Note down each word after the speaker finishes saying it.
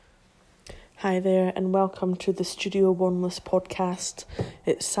Hi there and welcome to the Studio Wanless podcast.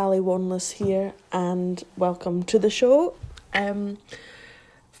 It's Sally Wanless here and welcome to the show.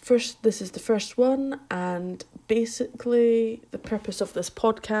 This is the first one, and basically the purpose of this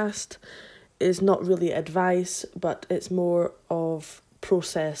podcast is not really advice, but it's more of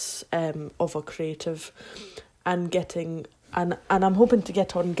process of a creative and I'm hoping to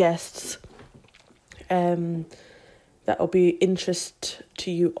get on guests that'll be interest to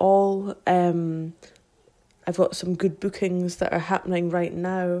you all. I've got some good bookings that are happening right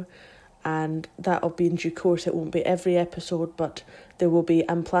now, and that'll be in due course. It won't be every episode, but there will be.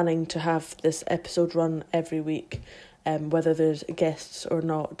 I'm planning to have this episode run every week, whether there's guests or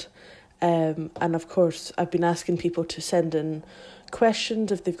not. And of course, I've been asking people to send in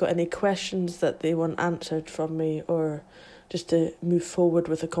questions if they've got any questions that they want answered from me, or just to move forward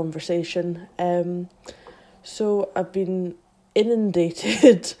with a conversation. So I've been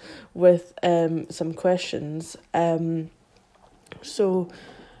inundated with some questions. So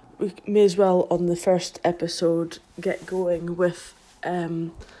we may as well, on the first episode, get going with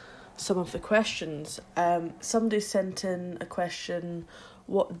some of the questions. Somebody sent in a question: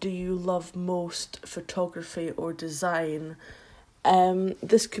 what do you love most, photography or design?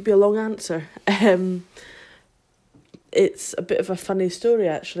 This could be a long answer. It's a bit of a funny story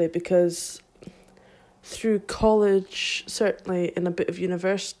actually, because through college, certainly in a bit of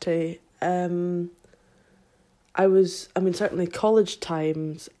university, certainly college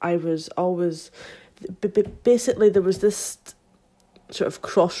times, I was always, basically there was this sort of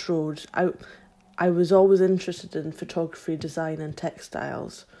crossroads. I was always interested in photography, design and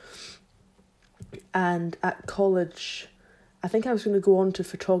textiles. And at college, I think I was going to go on to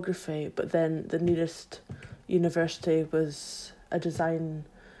photography, but then the nearest university was a design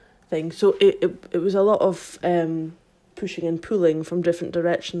thing. So it was a lot of pushing and pulling from different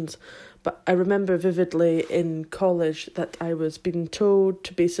directions. But I remember vividly in college that I was being told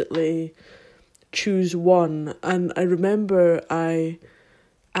to basically choose one. And I remember it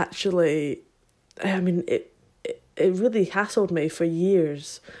really hassled me for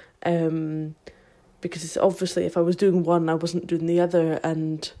years. Because it's obviously, if I was doing one, I wasn't doing the other.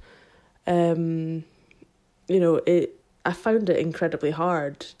 And, I found it incredibly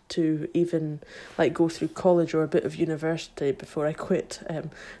hard to even go through college or a bit of university before I quit.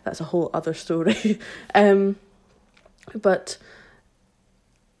 That's a whole other story. But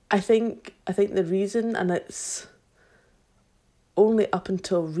I think the reason, and it's only up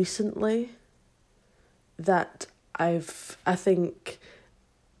until recently that I think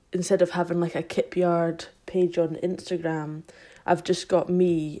instead of having a Kipyard page on Instagram, I've just got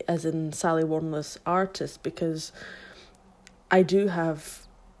me as in Sally Wanless artist, because I do have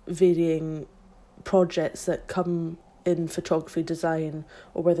varying projects that come in photography, design,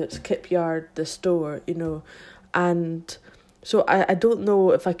 or whether it's Kipyard, the store, and so I don't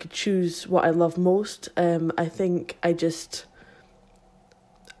know if I could choose what I love most. I think I just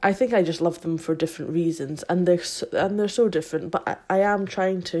love them for different reasons, and they're so different. But I am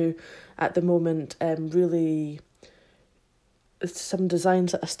trying to, at the moment, really. Some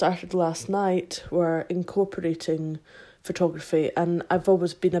designs that I started last night were incorporating photography, and I've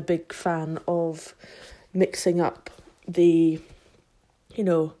always been a big fan of mixing up the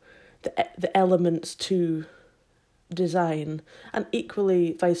elements to design, and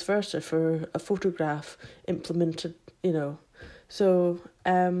equally vice versa for a photograph implemented, So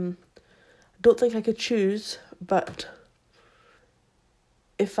I don't think I could choose, but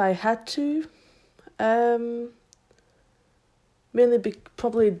if I had to, mainly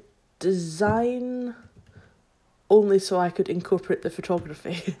probably design, only so I could incorporate the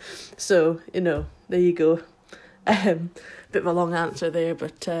photography. So, there you go. Bit of a long answer there,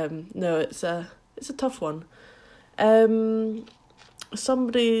 but no, it's a tough one.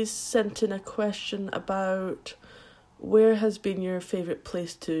 Somebody sent in a question about where has been your favourite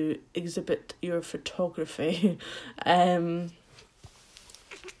place to exhibit your photography. I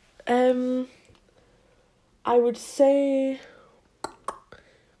would say,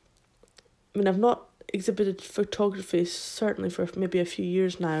 I've not exhibited photography certainly for maybe a few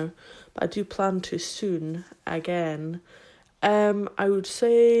years now, but I do plan to soon again. I would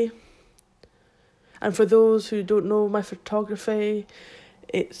say, and for those who don't know my photography,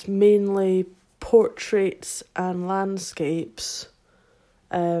 it's mainly portraits and landscapes,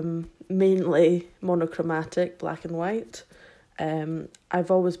 mainly monochromatic, black and white. I've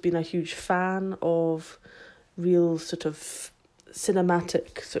always been a huge fan of real sort of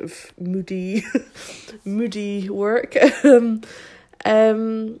cinematic, sort of moody work.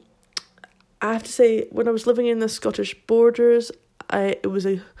 I have to say, when I was living in the Scottish borders, it was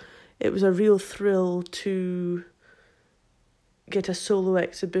it was a real thrill to get a solo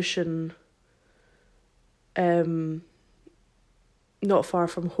exhibition not far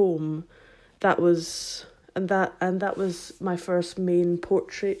from home. That was my first main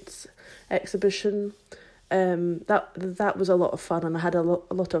portraits exhibition. That was a lot of fun, and I had a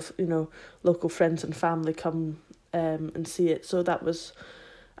lot of local friends and family come and see it. So that was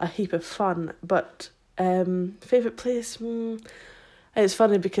a heap of fun. But favourite place, it's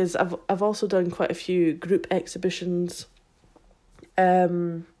funny because I've also done quite a few group exhibitions.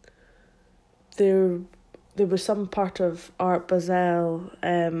 There was some part of Art Basel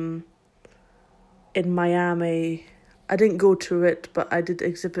in Miami. I didn't go to it, but I did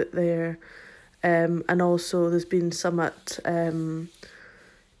exhibit there. And also there's been some at in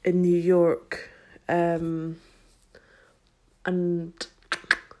New York. And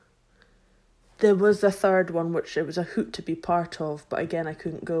there was a third one, which it was a hoot to be part of, but again I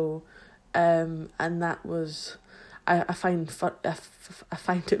couldn't go. And that was, I find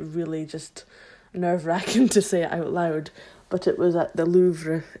it really just nerve-wracking to say it out loud, but it was at the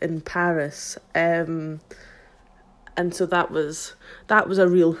Louvre in Paris, and so that was a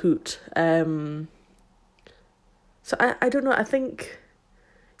real hoot. So I don't know, I think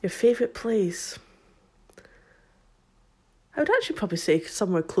your favourite place, I would actually probably say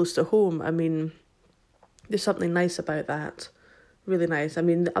somewhere close to home. I mean, there's something nice about that, really nice. I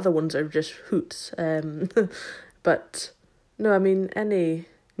mean, the other ones are just hoots, but no, I mean, any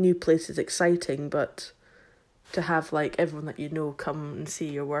new place is exciting, but to have like everyone that you know come and see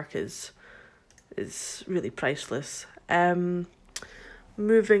your work is really priceless.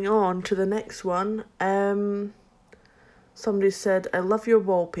 Moving on to the next one. Somebody said, I love your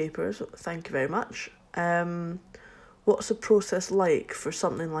wallpapers. Thank you very much. What's the process like for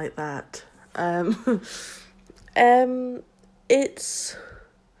something like that? It's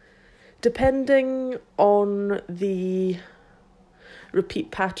depending on the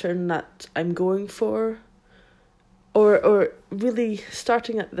repeat pattern that I'm going for, or really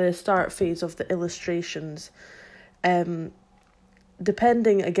starting at the start phase of the illustrations,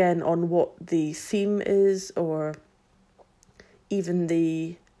 depending again on what the theme is, or even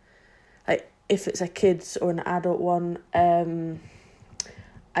if it's a kid's or an adult one.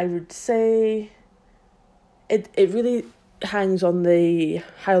 I would say it really hangs on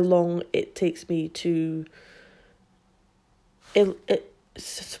how long it takes me to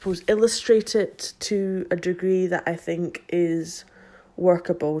illustrate it to a degree that I think is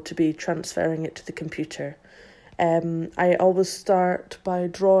workable to be transferring it to the computer. I always start by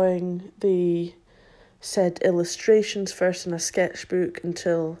drawing the said illustrations first in a sketchbook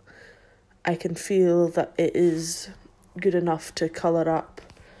until I can feel that it is good enough to colour up.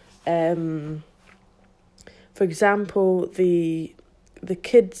 For example, the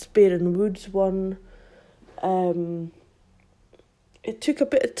kids' Barren Woods one, it took a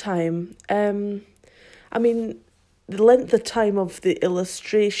bit of time. I mean, the length of time of the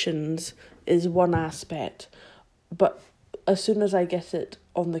illustrations is one aspect, but as soon as I get it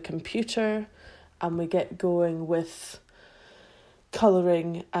on the computer and we get going with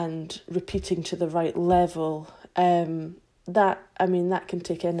colouring and repeating to the right level, that can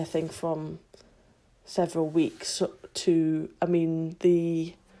take anything from several weeks to, I mean,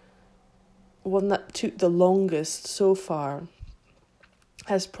 the one that took the longest so far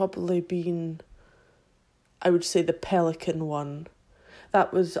has probably been, I would say, the Pelican one.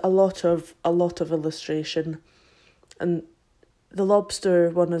 That was a lot of illustration, and the lobster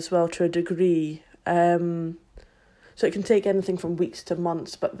one as well to a degree. So it can take anything from weeks to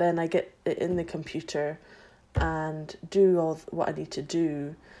months, but then I get it in the computer and do all what I need to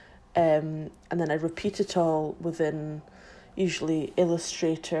do, and then I repeat it all within usually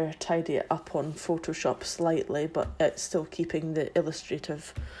Illustrator, tidy it up on Photoshop slightly, but it's still keeping the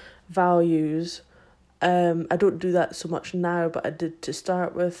illustrative values. I don't do that so much now, but I did to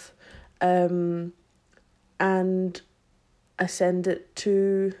start with. And I send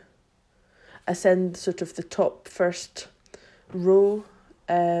sort of the top first row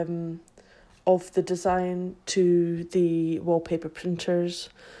of the design to the Wallpaper Printers.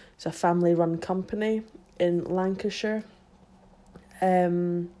 It's a family-run company in Lancashire,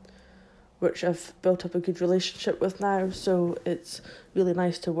 which I've built up a good relationship with now, so it's really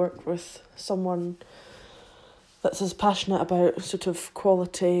nice to work with someone that's as passionate about sort of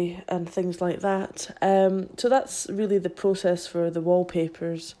quality and things like that. So that's really the process for the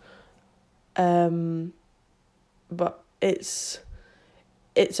wallpapers. But it's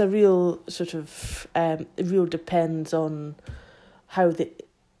a real sort of it real depends on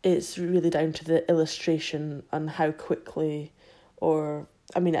it's really down to the illustration and how quickly or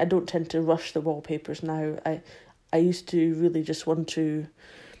I mean, I don't tend to rush the wallpapers now. I used to really just want to,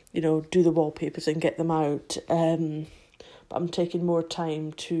 do the wallpapers and get them out. But I'm taking more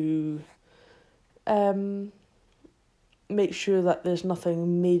time to make sure that there's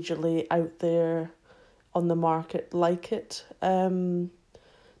nothing majorly out there on the market like it.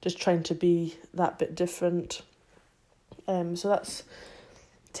 Just trying to be that bit different. So that's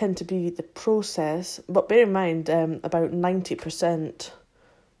tend to be the process. But bear in mind, about 90%,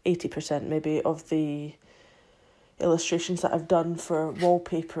 80% maybe of the illustrations that I've done for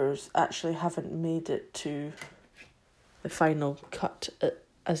wallpapers actually haven't made it to the final cut,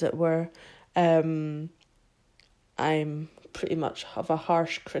 as it were. I'm pretty much have a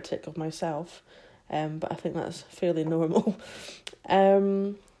harsh critic of myself, but I think that's fairly normal.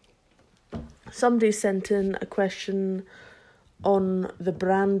 Somebody sent in a question on the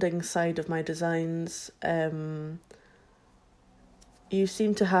branding side of my designs. You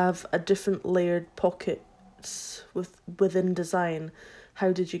seem to have a different layered pockets within design.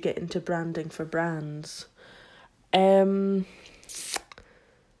 How did you get into branding for brands? I'm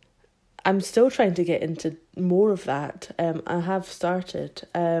still trying to get into more of that. I have started.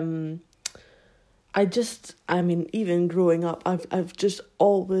 Even growing up, I've just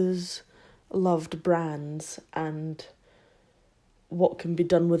always loved brands and what can be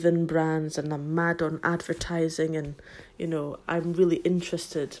done within brands, and I'm mad on advertising, and I'm really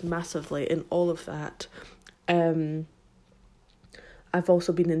interested massively in all of that. I've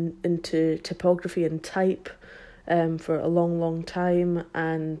also been into typography and type for a long time,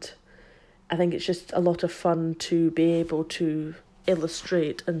 and I think it's just a lot of fun to be able to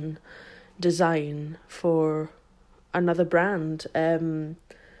illustrate and design for another brand.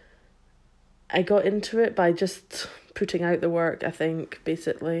 I got into it by just putting out the work, I think,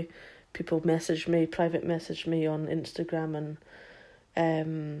 basically. People private message me on Instagram,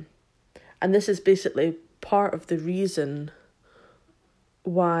 and this is basically part of the reason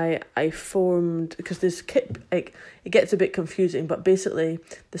why I formed, because there's it gets a bit confusing, but basically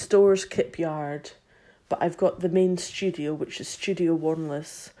the store's Kip Yard, but I've got the main studio, which is Studio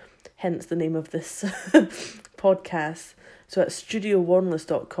Warnless, hence the name of this podcast. So at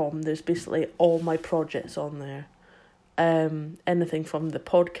studiowarnless.com, there's basically all my projects on there. Anything from the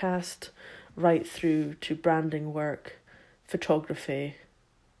podcast right through to branding work, photography,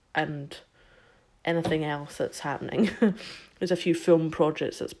 and anything else that's happening. There's a few film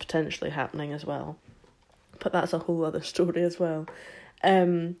projects that's potentially happening as well, but that's a whole other story as well.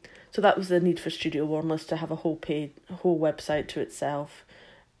 So that was the need for Studio Warnless, to have a whole website to itself,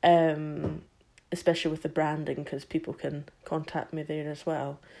 especially with the branding, because people can contact me there as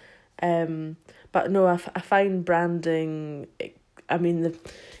well. But no, I find branding,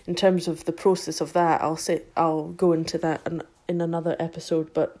 in terms of the process of that, I'll go into that in another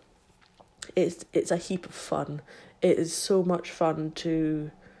episode, but it's a heap of fun. It is so much fun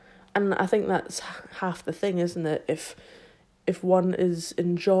and I think that's half the thing, isn't it? If one is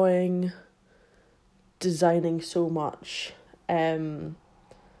enjoying designing so much, it's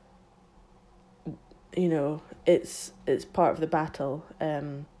part of the battle.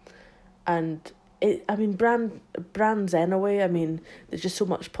 And brands anyway, there's just so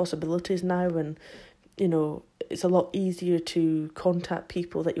much possibilities now, and it's a lot easier to contact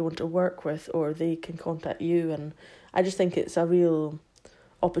people that you want to work with, or they can contact you, and I just think it's a real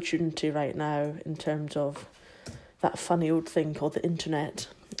opportunity right now in terms of that funny old thing called the internet.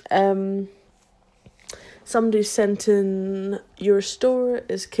 Somebody sent in, your store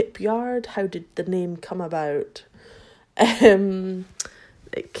is Kip Yard. How did the name come about?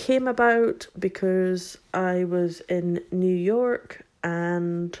 It came about because I was in New York,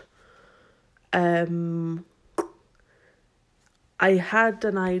 and I had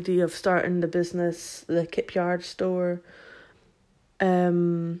an idea of starting the business, the Kip Yard store,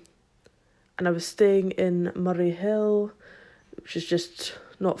 and I was staying in Murray Hill, which is just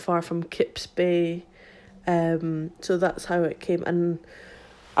not far from Kips Bay, so that's how it came. And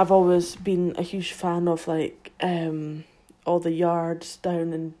I've always been a huge fan of all the yards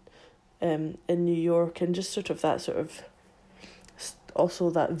down in New York, and just also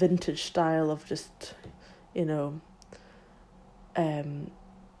that vintage style of just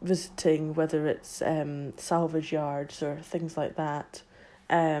visiting, whether it's salvage yards or things like that.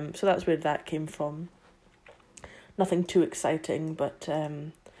 So that's where that came from. Nothing too exciting, but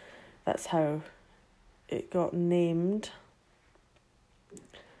that's how it got named.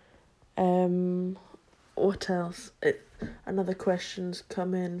 What else? Another question's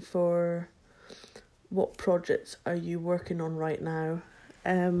come in for what projects are you working on right now?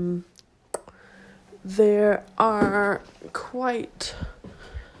 There are quite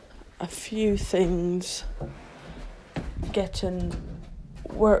a few things getting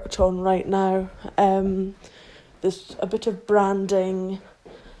worked on right now. There's a bit of branding.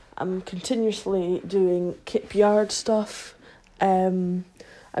 I'm continuously doing Kip Yard stuff.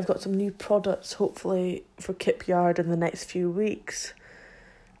 I've got some new products hopefully for Kip Yard in the next few weeks.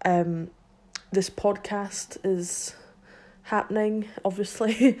 This podcast is happening,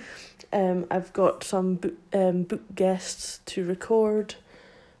 obviously. I've got some book guests to record.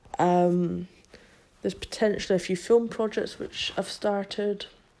 There's potentially a few film projects which I've started.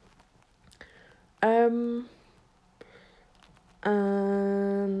 And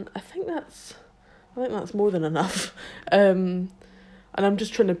I think that's more than enough. And I'm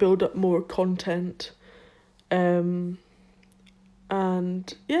just trying to build up more content. And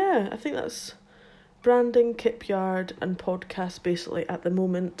yeah, I think that's branding, Kip Yard and podcast basically at the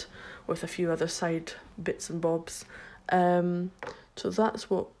moment, with a few other side bits and bobs. So that's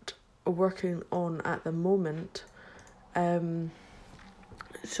what we're working on at the moment.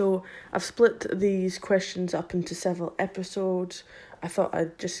 So I've split these questions up into several episodes. I thought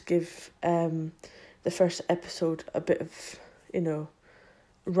I'd just give the first episode a bit of,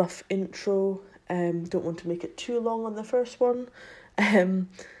 rough intro. Don't want to make it too long on the first one.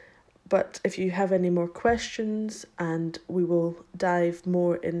 But if you have any more questions, and we will dive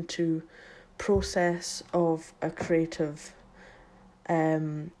more into process of a creative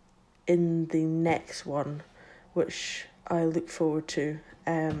in the next one, which I look forward to.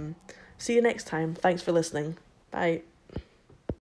 See you next time. Thanks for listening. Bye.